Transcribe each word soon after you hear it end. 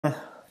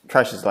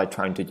Crash is like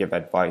trying to give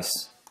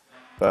advice,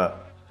 but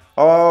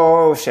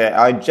oh shit!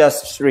 I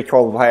just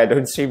recalled why I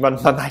don't stream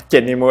on my Mac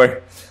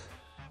anymore.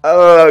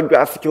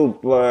 Graphical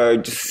blur,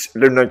 just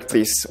Linux,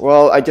 please.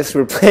 Well, I guess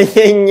we're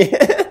playing.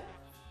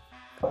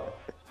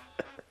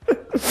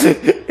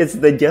 It's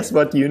the guess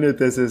what unit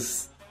this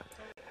is.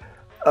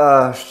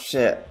 Oh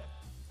shit!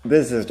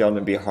 This is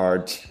gonna be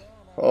hard.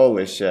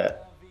 Holy shit!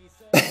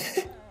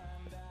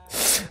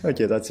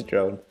 Okay, that's a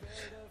drone.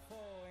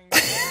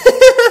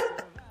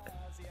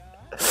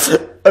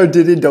 Oh,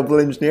 did he double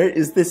engineer?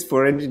 Is this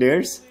 4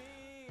 engineers?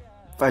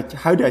 Like,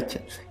 how do I...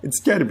 It's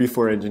gotta be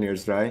 4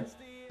 engineers, right?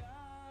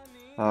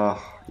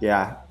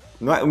 Yeah.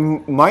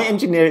 My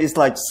engineer is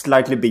like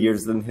slightly bigger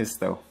than his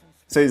though.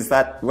 So is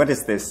that... What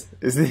is this?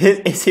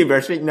 Is he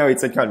brushing? No,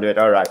 it's a conduit,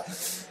 alright.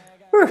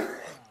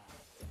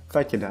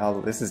 Fucking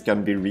hell, this is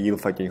gonna be real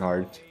fucking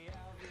hard.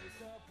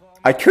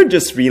 I could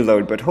just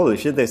reload, but holy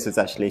shit, this is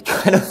actually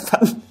kind of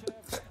fun.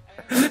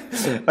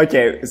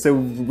 Okay, so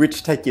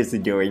which tech is he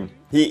going?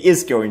 He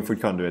is going for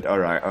conduit.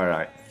 Alright,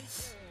 alright.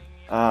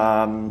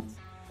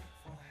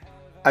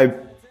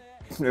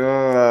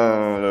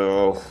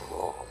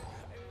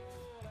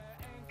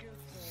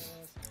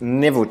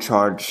 Nevo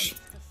charge.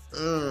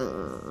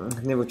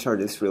 Nevo charge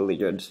is really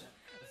good.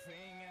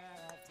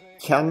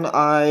 Can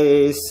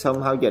I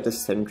somehow get a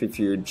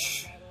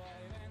centrifuge?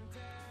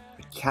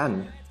 I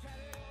can.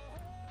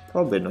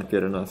 Probably not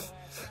good enough.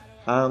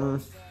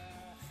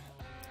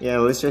 Yeah,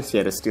 let's just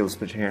get a steel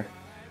split here.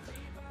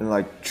 And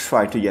like,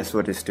 try to guess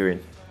what it's doing.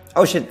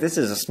 Oh shit, this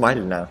is a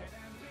smiley now.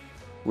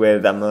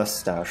 With a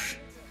mustache.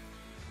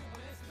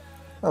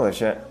 Holy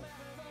shit.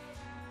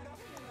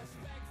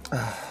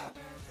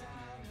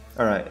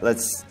 Alright,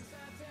 let's...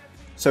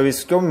 So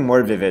he's going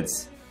more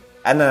vivids.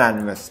 And an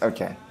animus,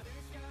 okay.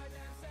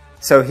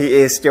 So he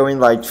is going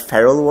like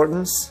feral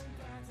wardens.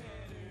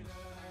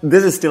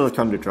 This is still a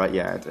conduit, right?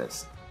 Yeah, it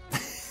is.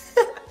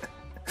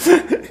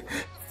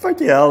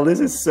 Fucking hell,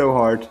 this is so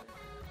hard.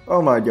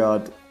 Oh my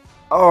god.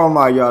 Oh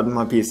my god,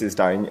 my PC is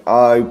dying.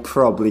 I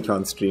probably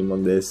can't stream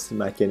on this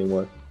Mac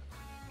anymore.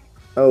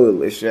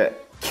 Holy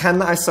shit.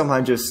 Can I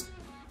somehow just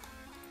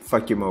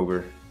fuck him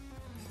over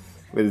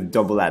with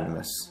double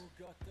animus?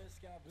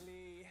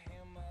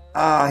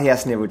 He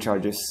has Nevo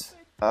charges.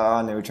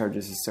 Nevo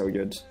charges is so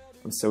good.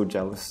 I'm so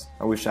jealous.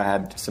 I wish I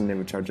had some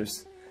Nevo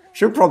charges.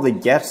 Should probably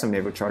get some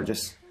Nevo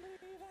charges.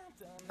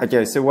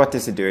 Okay, so what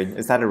is it doing?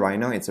 Is that a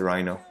rhino? It's a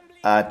rhino.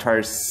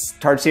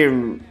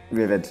 Tarsier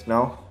Vivid,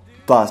 no?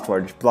 Blast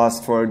Forge,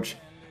 Blast Forge,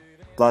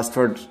 Blast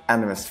Forge,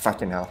 Animus,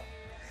 fucking hell.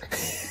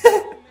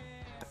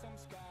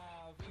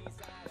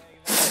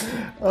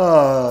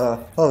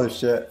 Oh, holy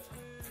shit.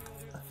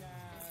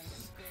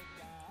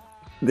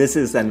 This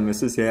is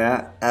Animus,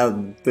 yeah,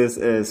 and this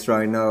is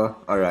Rhino.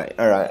 Alright,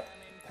 alright.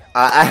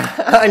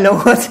 I know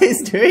what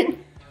he's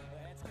doing.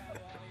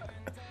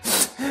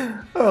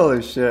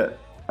 Holy shit.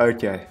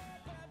 Okay.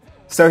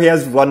 So he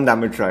has 1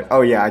 damage, right?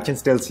 Oh yeah, I can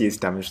still see his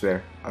damage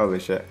there. Holy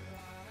shit.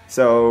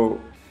 So...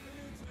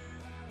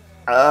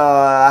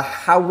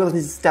 how will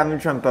his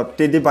damage ramp up?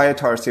 Did he buy a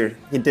Tarsier?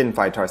 He didn't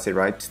buy a Tarsier,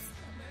 right?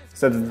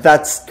 So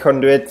that's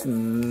Conduit,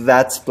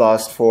 that's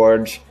Blast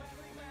Forge.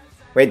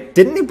 Wait,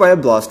 didn't he buy a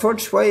Blast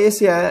Forge? Why is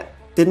he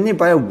didn't he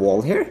buy a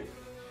wall here?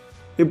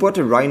 He bought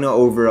a Rhino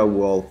over a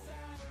wall.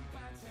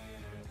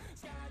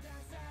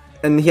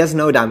 And he has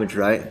no damage,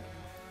 right?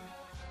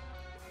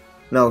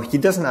 No, he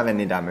doesn't have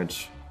any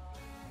damage.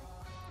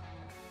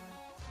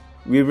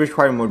 We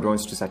require more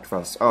drones to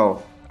sacrifice.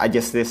 Oh, I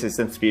guess this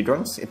isn't 3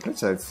 drones? It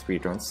looks like it's 3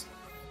 drones.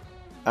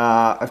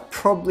 I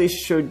probably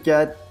should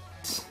get...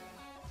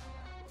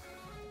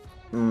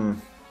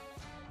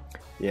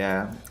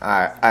 Yeah,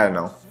 I don't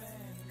know.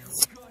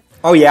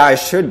 Oh yeah, I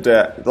should,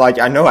 like,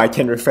 I know I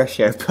can refresh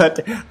here,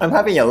 but I'm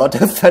having a lot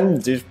of fun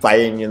just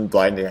playing in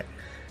blind here.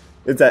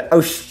 It's that,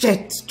 oh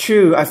shit,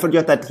 true, I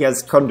forgot that he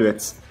has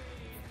conduits.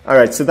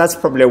 Alright, so that's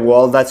probably a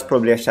wall, that's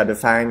probably a Shadow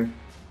Fang,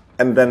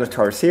 and then a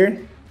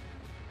Tarsier.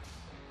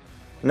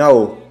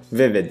 No,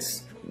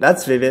 Vivids.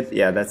 That's Vivid,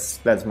 yeah,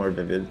 that's more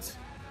Vivid.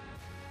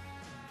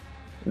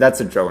 That's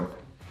a drone.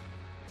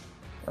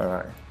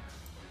 Alright.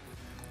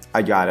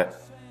 I got it.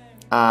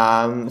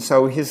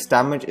 So his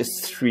damage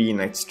is 3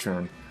 next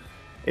turn.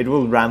 It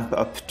will ramp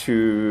up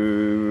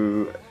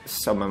to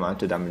some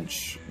amount of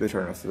damage the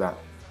turn after that.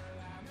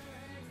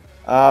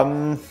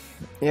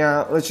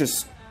 Yeah, let's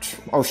just...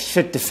 Oh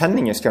shit,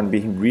 defending is gonna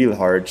be real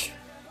hard.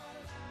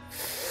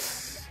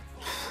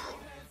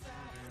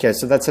 Okay,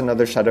 so that's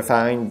another Shadow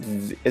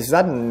Fang. Is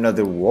that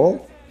another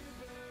wall?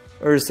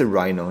 Or is it a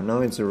Rhino?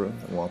 No, it's a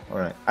wall.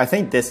 Alright. I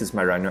think this is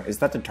my Rhino. Is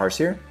that the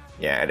Tarsier?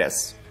 Yeah, it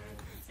is.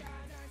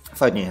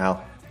 Fucking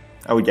hell.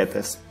 I would get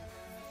this.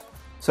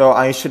 So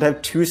I should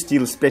have 2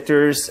 Steel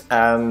Splitters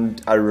and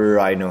a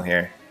Rhino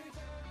here.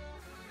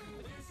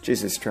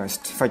 Jesus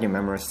Christ. Fucking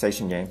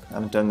memorization game. I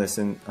haven't done this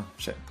in... Oh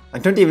shit. I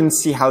don't even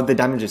see how the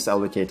damage is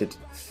allocated.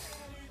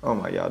 Oh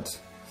my god.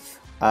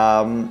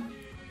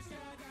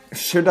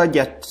 Should I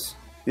get...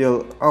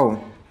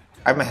 Oh,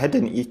 I'm ahead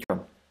in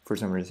econ for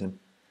some reason.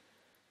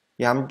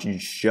 Yeah, I'm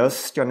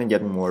just gonna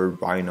get more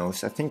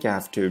rhinos. I think I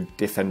have to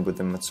defend with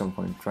them at some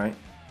point, right?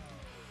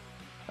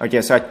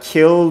 Okay, so I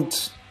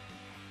killed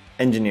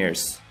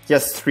engineers. He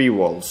has 3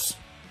 walls.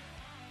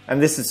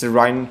 And this is a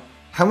rhino.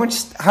 How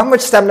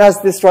much stamina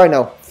has this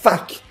rhino?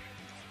 Fuck!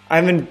 I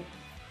haven't...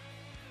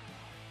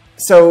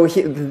 So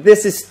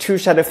this is 2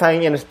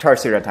 Shadowfang and a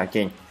Tarsier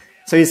attacking.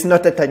 So he's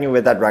not attacking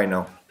with that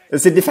rhino.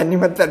 Is he defending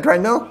with that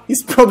rhino?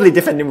 He's probably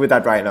defending with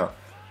that rhino.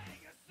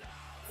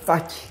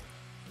 Fuck.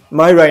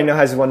 My rhino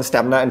has 1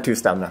 stamina and 2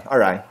 stamina.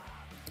 Alright.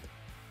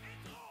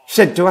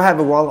 Shit, do I have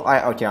a wall?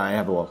 Okay, I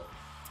have a wall.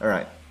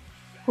 Alright.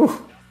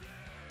 Whew.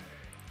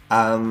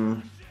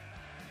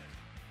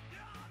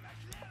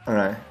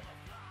 Alright.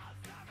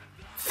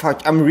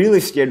 Fuck, I'm really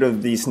scared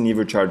of these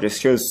Nevo charges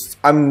because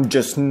I'm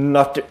just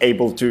not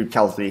able to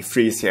calculate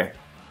freeze here.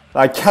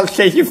 Like,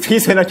 calculating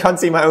freeze when I can't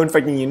see my own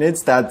fucking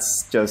units,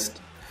 that's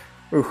just...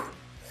 Ooh.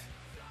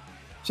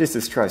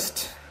 Jesus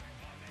Christ.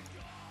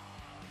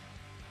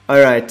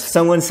 Alright,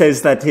 someone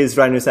says that his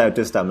rhino's out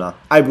of stamina.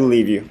 I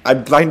believe you. I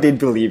blindly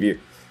believe you.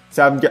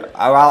 So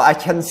well, I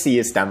can see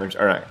his damage.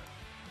 Alright.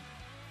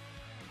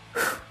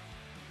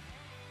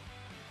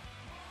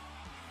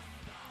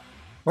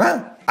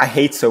 Well, I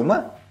hate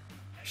Soma.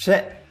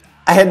 Shit.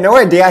 I had no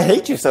idea I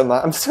hate you,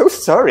 Soma. I'm so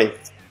sorry.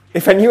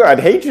 If I knew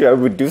I'd hate you, I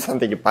would do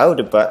something about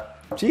it,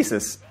 but...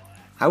 Jesus.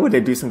 How would I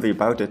do something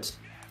about it?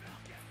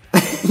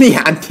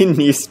 The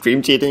anti-new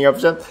stream cheating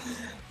option?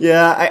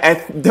 Yeah,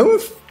 I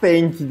don't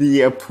think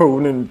the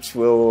opponent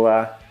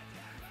will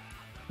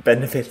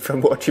benefit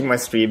from watching my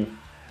stream.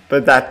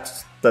 But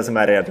that doesn't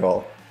matter at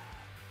all.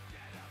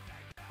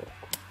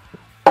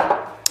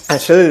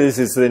 Actually, this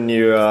is the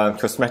new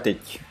cosmetic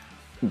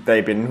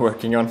they've been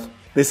working on.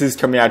 This is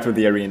coming out with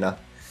the arena.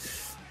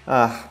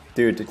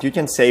 Dude, you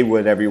can say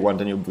whatever you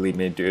want and you'll believe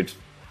me, dude.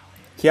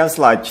 He has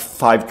like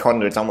 5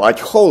 conduits. I'm like,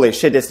 holy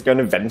shit, is it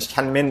gonna venge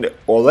cannon in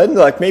all in?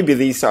 Like, maybe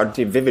these aren't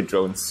the vivid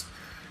drones.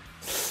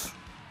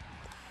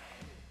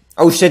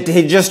 Oh shit,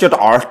 he just got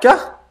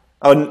Arca?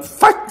 Oh,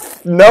 fuck!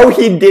 No,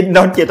 he did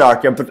not get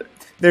Arca, but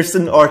there's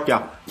an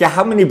Arca. Yeah,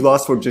 how many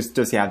Blast Forges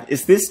does he have?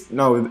 Is this...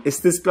 No,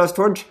 is this Blast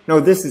Forge? No,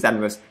 this is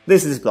Animus.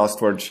 This is Blast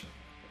Forge.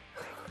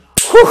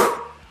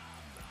 Whew!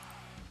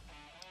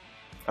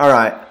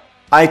 Alright.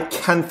 I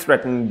can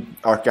threaten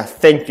Arca.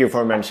 Thank you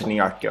for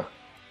mentioning Arca.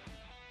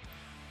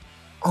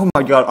 Oh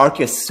my god,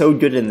 Arca is so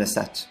good in this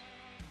set.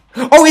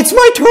 Oh, it's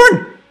my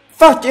turn!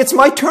 Fuck, it's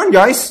my turn,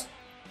 guys!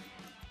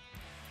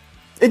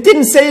 It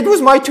didn't say it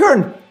was my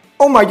turn!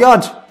 Oh my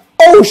god!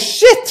 Oh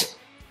shit!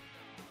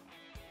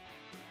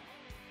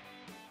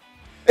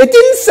 It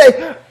didn't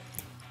say...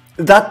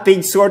 That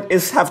big sword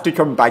is have to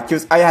come back,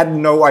 because I had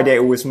no idea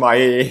it was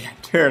my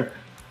turn.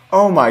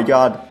 Oh my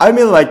god. I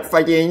mean, like,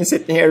 fucking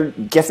sitting here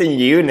guessing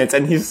units,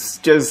 and he's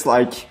just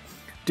like...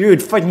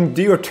 Dude, fucking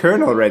do your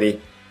turn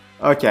already.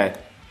 Okay.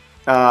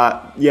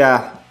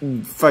 Yeah.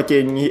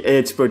 Fucking,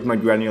 it's put my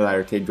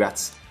granularity,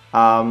 grats.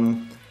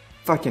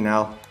 Fucking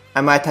hell.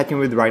 Am I attacking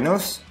with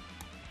rhinos?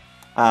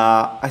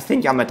 I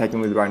think I'm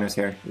attacking with rhinos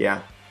here.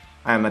 Yeah.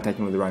 I am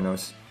attacking with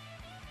rhinos.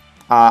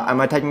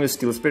 Am I attacking with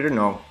Steel Splitter?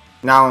 No.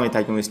 Now I'm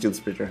attacking with Steel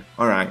Splitter.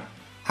 Alright.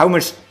 How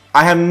much...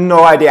 I have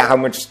no idea how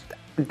much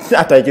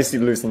attack is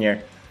losing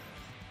here.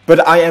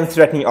 But I am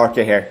threatening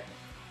Arca here.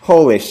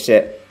 Holy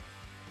shit.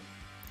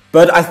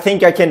 But I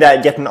think I can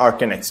get an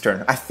Arca next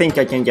turn. I think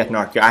I can get an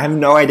Arca. I have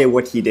no idea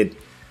what he did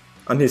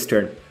on his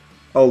turn.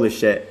 Holy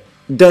shit.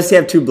 Does he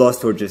have 2 Blast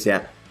Forges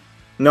yet?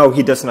 No,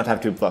 he does not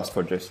have 2 Blast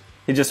Forges.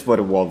 He just bought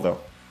a wall though.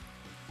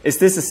 Is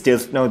this a steel?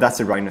 No, that's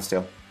a Rhino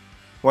still.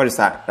 What is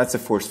that? That's a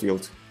force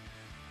field.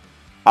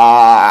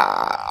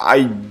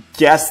 I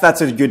guess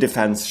that's a good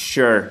defense.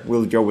 Sure,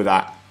 we'll go with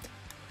that.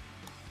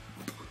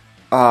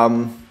 I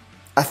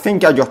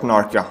think I got an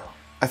Arca.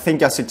 I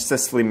think I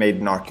successfully made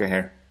an Arca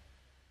here.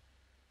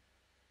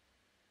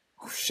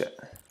 Oh shit.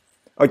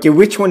 Okay,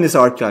 which one is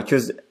Arca?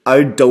 Because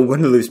I don't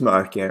want to lose my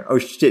Arca here. Oh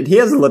shit, he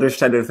has a lot of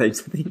shadow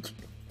things, I think.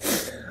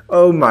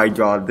 Oh my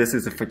god, this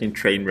is a fucking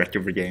train wreck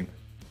of a game.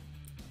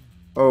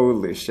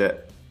 Holy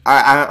shit.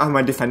 Am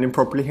I defending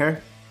properly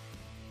here?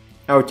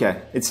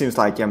 Okay, it seems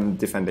like I'm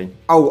defending.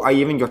 Oh, I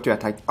even got to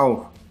attack.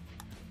 Oh.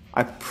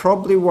 I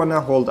probably want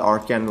to hold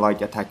Arca and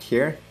like attack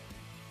here.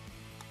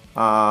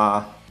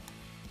 Yikes.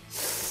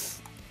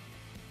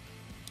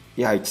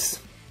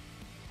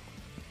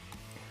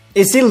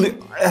 Is he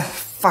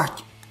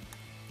fuck.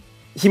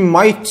 He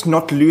might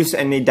not lose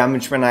any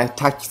damage when I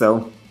attack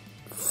though.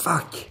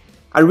 Fuck.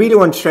 I really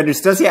want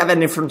Shredders. Does he have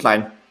any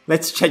frontline?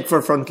 Let's check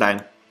for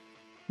frontline.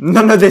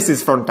 None of this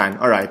is frontline.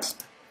 Alright.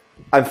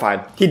 I'm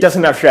fine. He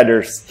doesn't have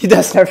Shredders. He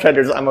doesn't have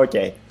Shredders. I'm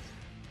okay.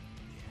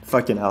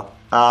 Fucking hell.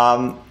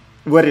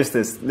 What is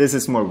this? This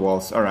is more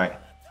walls. Alright.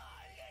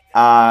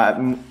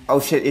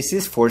 Oh shit. Is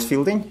this force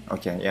fielding?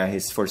 Okay, yeah,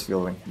 he's force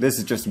fielding. This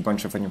is just a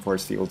bunch of fucking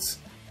force fields.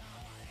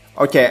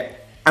 Okay.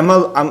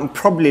 I'm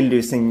probably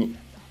losing...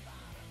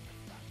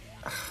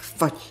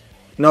 Fuck.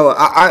 No,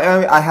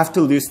 I have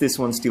to lose this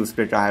one Steel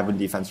Spirit. I have a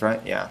defense, right?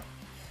 Yeah.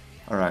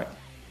 Alright.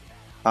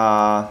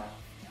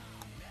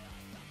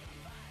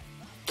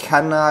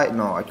 can I?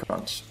 No, I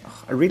can't.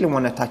 I really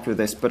want to attack with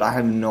this, but I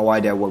have no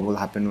idea what will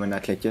happen when I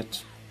click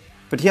it.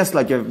 But he has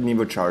like a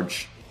Nevo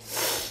charge.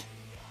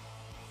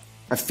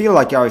 I feel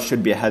like I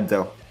should be ahead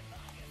though.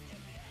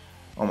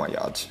 Oh my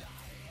god.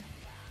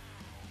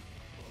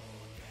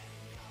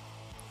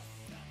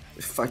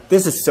 Fuck,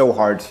 this is so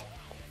hard.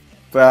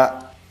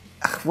 But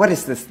what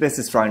is this? This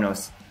is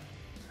Rhinos.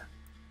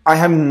 I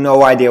have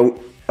no idea.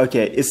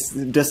 Okay,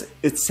 does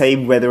it say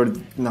whether or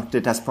not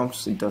it has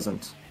pumps? It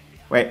doesn't.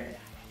 Wait.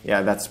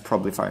 Yeah, that's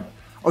probably fine.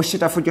 Oh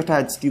shit, I forgot I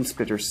had steel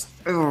splitters.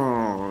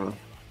 Ugh.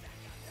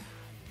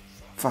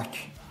 Fuck.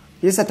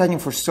 He's attacking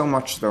for so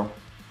much though.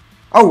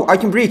 Oh, I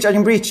can breach, I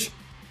can breach!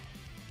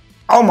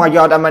 Oh my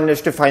god, I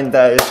managed to find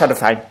the Shadow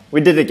Fang. We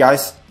did it,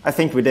 guys. I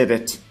think we did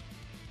it.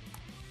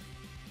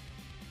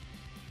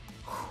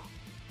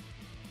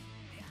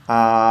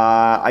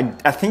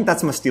 I think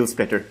that's my steel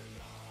splitter.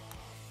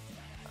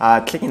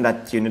 Clicking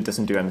that unit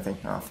doesn't do anything.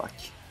 Oh fuck.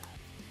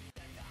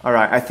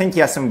 Alright, I think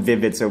he has some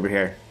Vivids over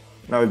here.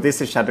 No,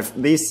 these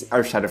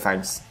are Shadow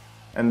Fangs.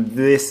 And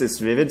this is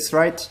Vivids,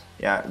 right?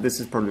 Yeah, this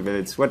is probably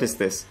Vivids. What is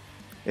this?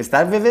 Is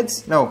that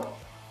Vivids? No.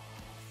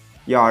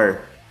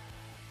 Yar.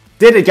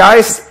 Did it,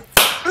 guys!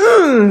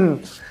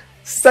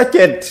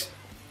 Second!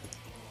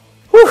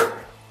 Whew.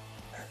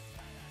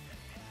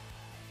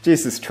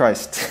 Jesus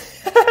Christ.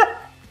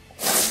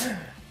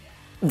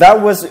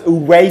 That was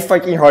way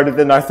fucking harder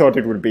than I thought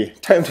it would be.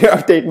 Time to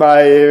update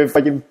my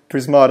fucking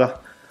Prismata.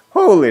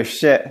 Holy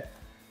shit.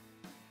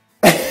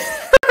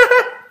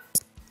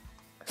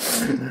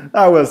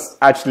 That was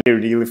actually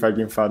really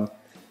fucking fun.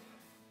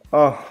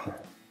 Oh.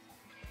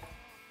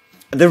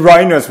 The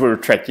Rhinos were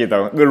tricky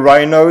though. The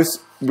Rhinos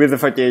with the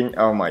fucking...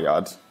 Oh my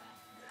god.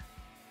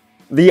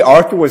 The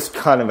arc was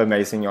kind of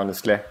amazing,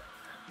 honestly.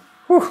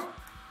 Whew.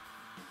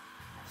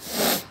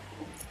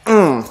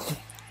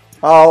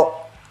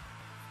 Oh.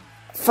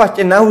 Fuck,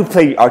 and now we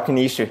play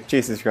Arcanisha.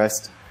 Jesus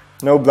Christ.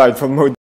 No blindfold mode.